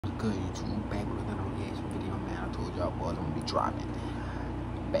YouTube, back with another reaction video, man. I told y'all boys I'm gonna be dropping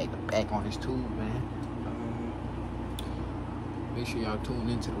back to back on this tube, man. Make sure y'all tune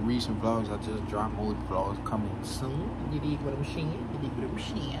into the recent vlogs. I just dropped more vlogs coming soon. You dig what I'm saying?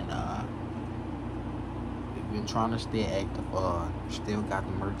 We've been trying to stay active. Still got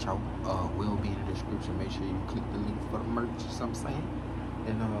the merch out. Will be in the description. Make sure you click the link for the merch. You know what I'm saying?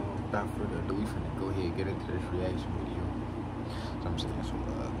 And without further ado, we finna go ahead and get into this reaction video. So I'm saying, so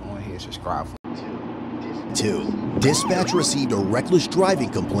go ahead and subscribe. 2. Dispatch received a reckless driving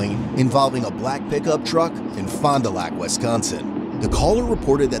complaint involving a black pickup truck in Fond du Lac, Wisconsin. The caller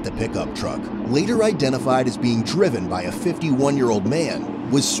reported that the pickup truck, later identified as being driven by a 51-year-old man,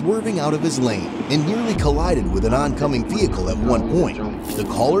 was swerving out of his lane and nearly collided with an oncoming vehicle at one point. The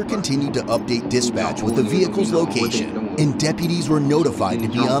caller continued to update dispatch with the vehicle's location, and deputies were notified to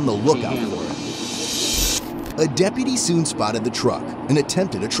be on the lookout for it. A deputy soon spotted the truck and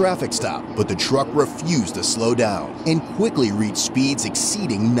attempted a traffic stop, but the truck refused to slow down and quickly reached speeds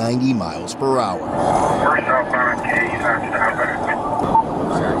exceeding 90 miles per hour. First outbound K, stop it.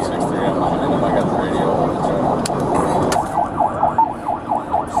 6-3, I got the radio on the channel.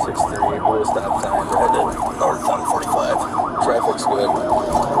 6-3, blue stop sign, headed north on 45. Traffic's good.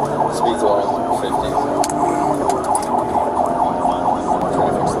 Speed's along 50.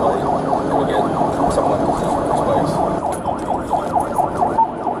 Traffic's light. And we get someone who's in first place.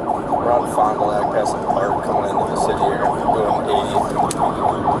 We're on Fond du Lac, passing the park, coming into the city here, doing 80.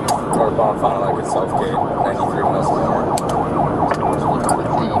 Northbound Fond du Lac at Southgate, 93 miles an hour.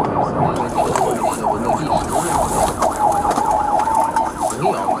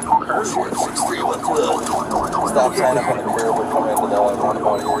 Stop sign up on the curb, we're coming into the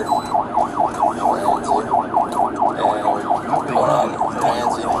roundabout here. And going on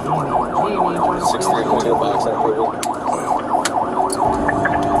Pansy. 6-3 going to the box on approval.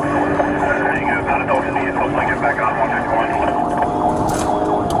 You got about a dozen of vehicles, get back on 151.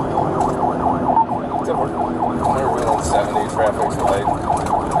 We're wheeling 70, traffic's light.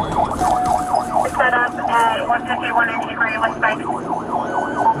 Set up at 151 Integrity West Bank. 10-4,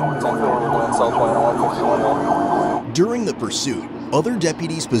 we're going southbound 151. During the pursuit, other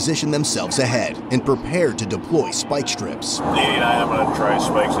deputies positioned themselves ahead and prepared to deploy spike strips. 89, I'm going to try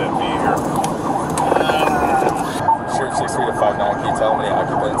spikes at B here. Sure, 6-3 to 5-9, can you tell me the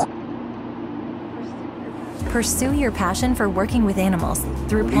occupants? Pursue your passion for working with animals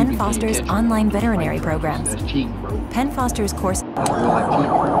through Penn Foster's online veterinary programs. Penn Foster's course. Suspect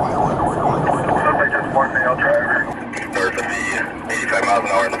report male driver. North of me, 85 miles an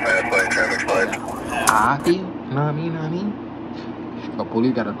hour in the fast lane, traffic light. You know what I mean? A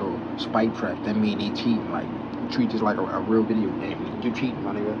police gotta go spike trap. That mean they cheating. Like, treat this like a real video game. You cheating,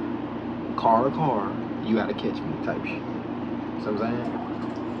 my nigga. Car to car, you gotta catch me type shit. So what I'm saying?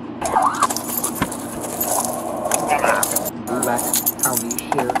 Black County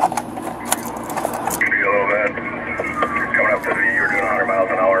Sheriff. Could be a little bad. Coming up to the V, you're doing 100 miles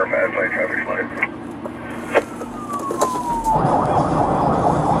an hour, fast lane, traffic light.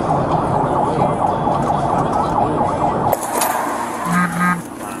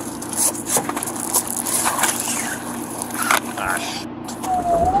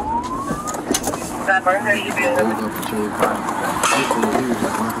 Where are you doing?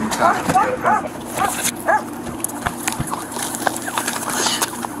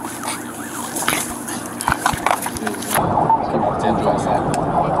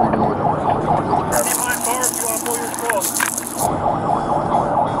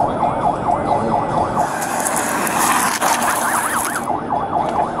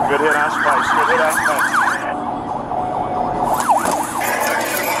 Good hit on spikes, good hit on spikes.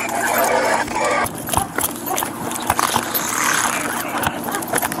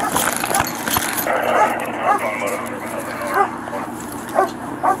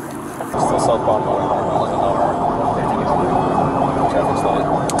 Still southbound 100 miles an hour. Traffic's light.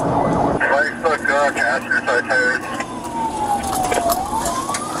 Right foot, passenger side tires.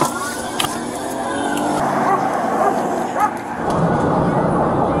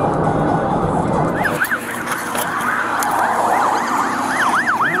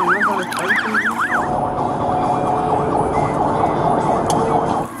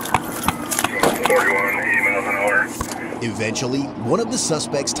 Eventually, one of the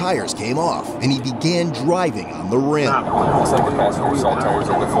suspect's tires came off, and he began driving on the rim. Looks like the passenger side tires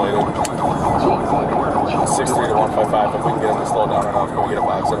are deflated. 6-3 to 155, if we can get him to slow down enough, can we get a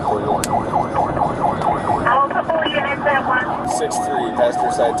box up for you? Multiple units at once. 6-3,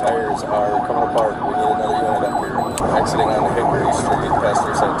 passenger side tires are coming apart. We need another unit up here. Exiting on the Hickory Street,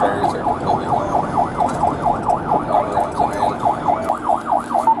 passenger side tires are completely gone. On rims and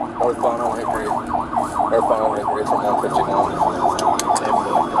in. Northbound on Hickory. Northbound on Hickory from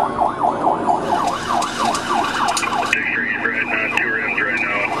 151. 6 Street right now, 2 rims right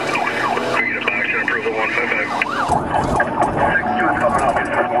now. We get a box and approval 155. 6-2 is coming up.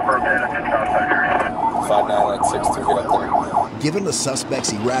 It's over a bit. It's outside area. 59 like 6-2, get up there. Given the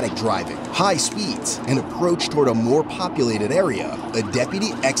suspect's erratic driving, high speeds, and approach toward a more populated area, a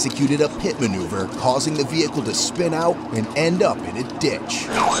deputy executed a pit maneuver, causing the vehicle to spin out and end up in a ditch.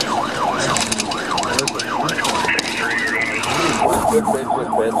 Good bid, good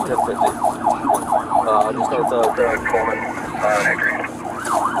bid, 1050. Just north of Coleman, Hickory.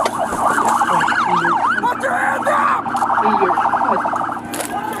 Put your hands up!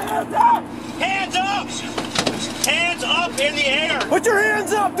 Hands up! Hands up in the air! Put your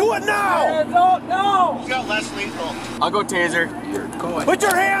hands up! Do it now! Hands up! No! Who's got less lethal? I'll go taser. Put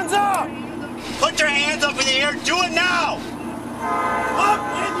your hands up! Put your hands up in the air! Do it now! Up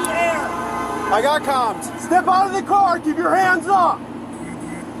in the air! I got comms. Step out of the car. Keep your hands up.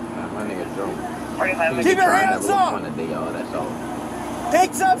 My nigga Joe. Keep your hands up. That's all.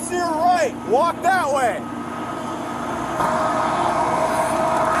 Take steps to your right. Walk that way.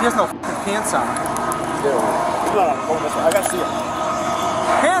 He has no pants on. No, go this way. I gotta see it.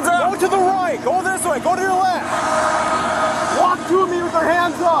 Hands up! Go to the right. Go this way. Go to your left. Walk to me with your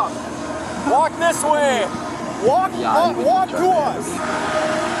hands up. Walk this way. Walk to us.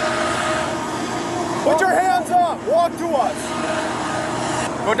 Put your hands up. Walk to us.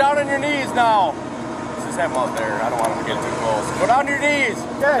 Go down on your knees now. Let's just have him up there. I don't want him to get too close. Go down to your knees.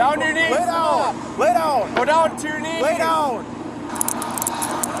 Okay. Down to your knees. Lay down. Lay down. Go down to your knees. Lay down.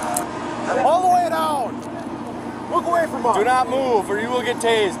 All the way down. Look away from us. Do not move or you will get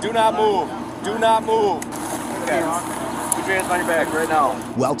tased. Do not move. Do not move. Okay. Put your hands on your back right now.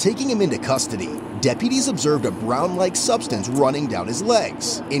 While taking him into custody, deputies observed a brown-like substance running down his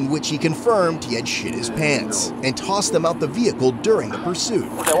legs, in which he confirmed he had shit his pants, and tossed them out the vehicle during the pursuit.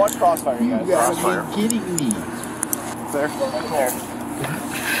 Okay, watch crossfire, you guys. You're kidding me. There. There.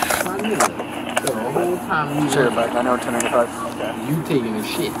 The whole time you Sheriff, I know 1095. Okay. You taking a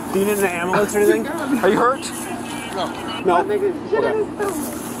shit. Do you need an ambulance or anything? Are you hurt? No. No? Okay.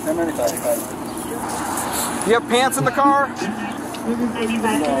 1095. You have pants in the car? This is 95.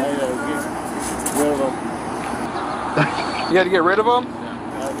 You had to get rid of them?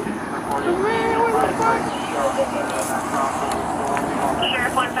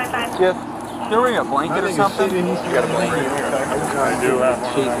 Sheriff 155. Yeah. You bring a blanket or something? You got a blanket? I do have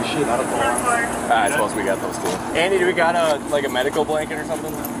one. Chase the shit out of them. I suppose we got those too. Andy, do we got a medical blanket or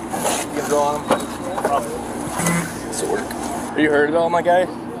something? You can throw on them? This will work. Are you hurt at all, my guy?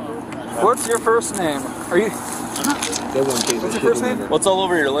 What's your first name? Are you? What's your first name? What's all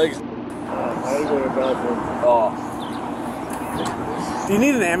over your legs? Oh. Do you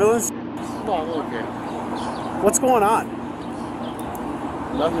need an ambulance? No, I'm okay. What's going on?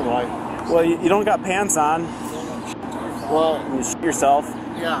 Nothing like. Well, you don't got pants on. Well, You shit yourself.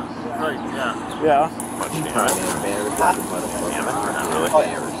 yeah, right, yeah. Yeah.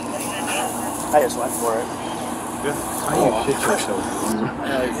 I just went for it. How you shit yourself?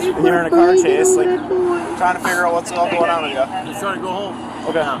 And you're in a car chase, like trying to figure out what's all going on with you. Just trying to go home.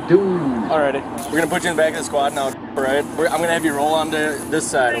 Okay. Dude. Alrighty. We're gonna put you in the back of the squad now, right? I'm gonna have you roll onto this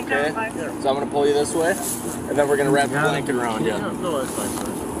side, okay? So I'm gonna pull you this way, and then we're gonna wrap the blanket around you. No, that's fine, sir.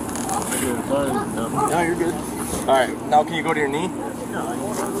 No, you're good. Alright, now can you go to your knee?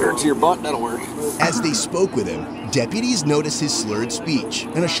 Or to your butt? That'll work. As they spoke with him, deputies noticed his slurred speech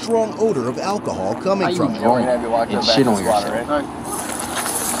and a strong odor of alcohol coming from him. We're gonna have you walk in the And back shit of on the squad, yourself. right?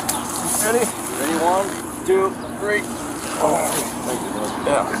 Ready? Ready? 1, 2, 3.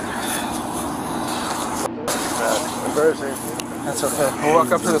 Yeah. Embarrassing. That's okay. We'll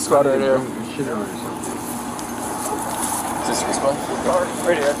walk up to the squad right here. Shit on yourself. Is this your squad?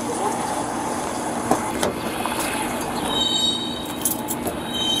 Right here.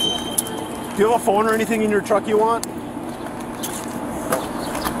 Do you have a phone or anything in your truck you want?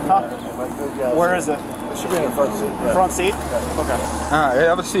 Huh? Where is it? It should be in the front seat. Yeah. Front seat? Okay. Alright,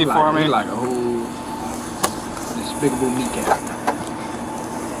 have a seat for me. Like a whole despicable kneecap.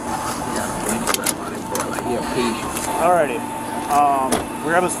 Like he a patient. Alrighty. We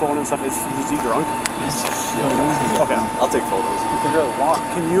grab his phone and stuff. Is he drunk? Okay. I'll take photos. You can really walk.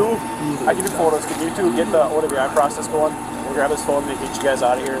 Can you? I can do photos. Can you two get the OWI process going? We'll grab his phone, get you guys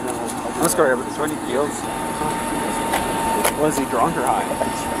out of here, and then let's go. This one he feels. Was he drunk or high? I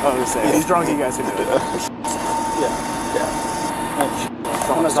was gonna say, if he's drunk, you guys can do it. Yeah.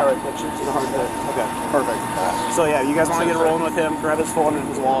 So I'm gonna start pictures. Okay, perfect. So yeah, you guys want to get rolling with him? Grab his phone and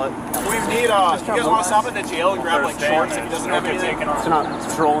his wallet. We need, you guys want to stop at the jail and grab like shorts if he doesn't have anything? So not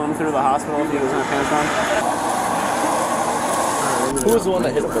strolling through the hospital if he doesn't have pants on? Who was the one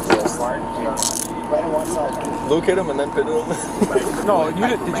that hit him with this? Luke hit him and then pitted him? No, you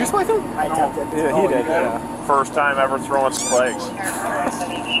did. Did you spike him? Yeah, he did. Yeah. First time ever throwing spikes.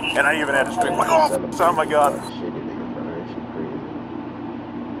 And I even had to straight, oh my god.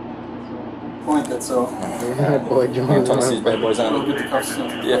 Point that so. Boy, You can toss these bad boys on.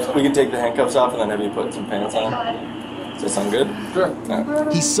 Yeah, we can take the handcuffs off and then have you put some pants on. Does that sound good? Sure.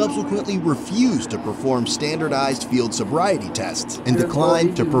 Yeah. He subsequently refused to perform standardized field sobriety tests and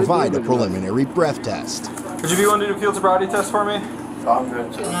declined to provide a preliminary breath test. Would you be willing to do a field sobriety test for me? I'm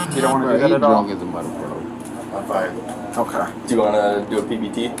good too. You don't want to do that at all? As a motherfucker. I'm fine. Okay. Do you want to do a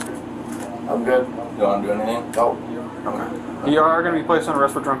PBT? I'm good. You don't want to do anything? No. Okay. You are going to be placed on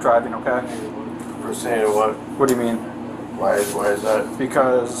arrest for drunk driving, okay? For saying what? What do you mean? Why is that?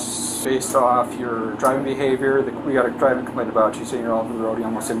 Because based off your driving behavior, we got a driving complaint about you saying you're all over the road, you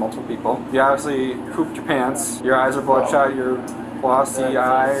almost hit multiple people. You obviously pooped your pants, your eyes are bloodshot, you're glossy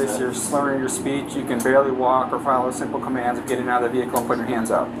eyes, you're slurring your speech, you can barely walk or follow simple commands of getting out of the vehicle and putting your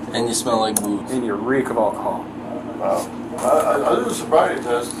hands out. And you smell like booze. And you reek of alcohol. Wow. I'll do a sobriety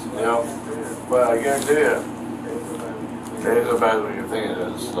test, you know, but I guarantee you, it ain't so bad when you think it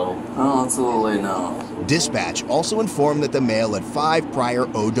is, so. Oh, it's a little late now. Dispatch also informed that the male had 5 prior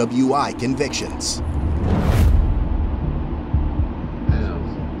OWI convictions.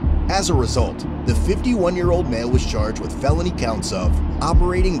 As a result, the 51-year-old male was charged with felony counts of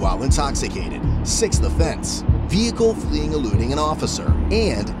operating while intoxicated, 6th offense, vehicle fleeing eluding an officer,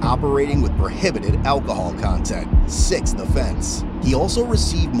 and operating with prohibited alcohol content, 6th offense. He also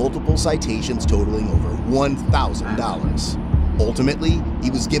received multiple citations totaling over $1,000. Ultimately, he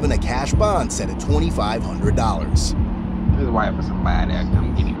was given a cash bond set at $2,500. His wife was somebody that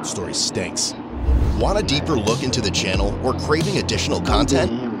come get him. The story stinks. Want a deeper look into the channel or craving additional content?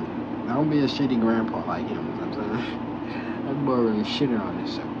 Don't be a shitty grandpa like him, you know what I'm saying? That boy really shitted on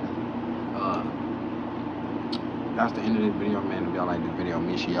this shit. That's the end of this video, man. If y'all like this video,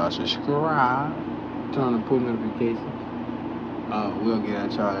 make sure y'all subscribe, turn on the pull notifications. We'll get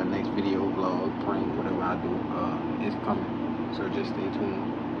at y'all in the next video, vlog, prank, whatever I do. It's coming, so just stay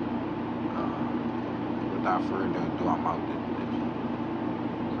tuned. Without further ado, I'm out there.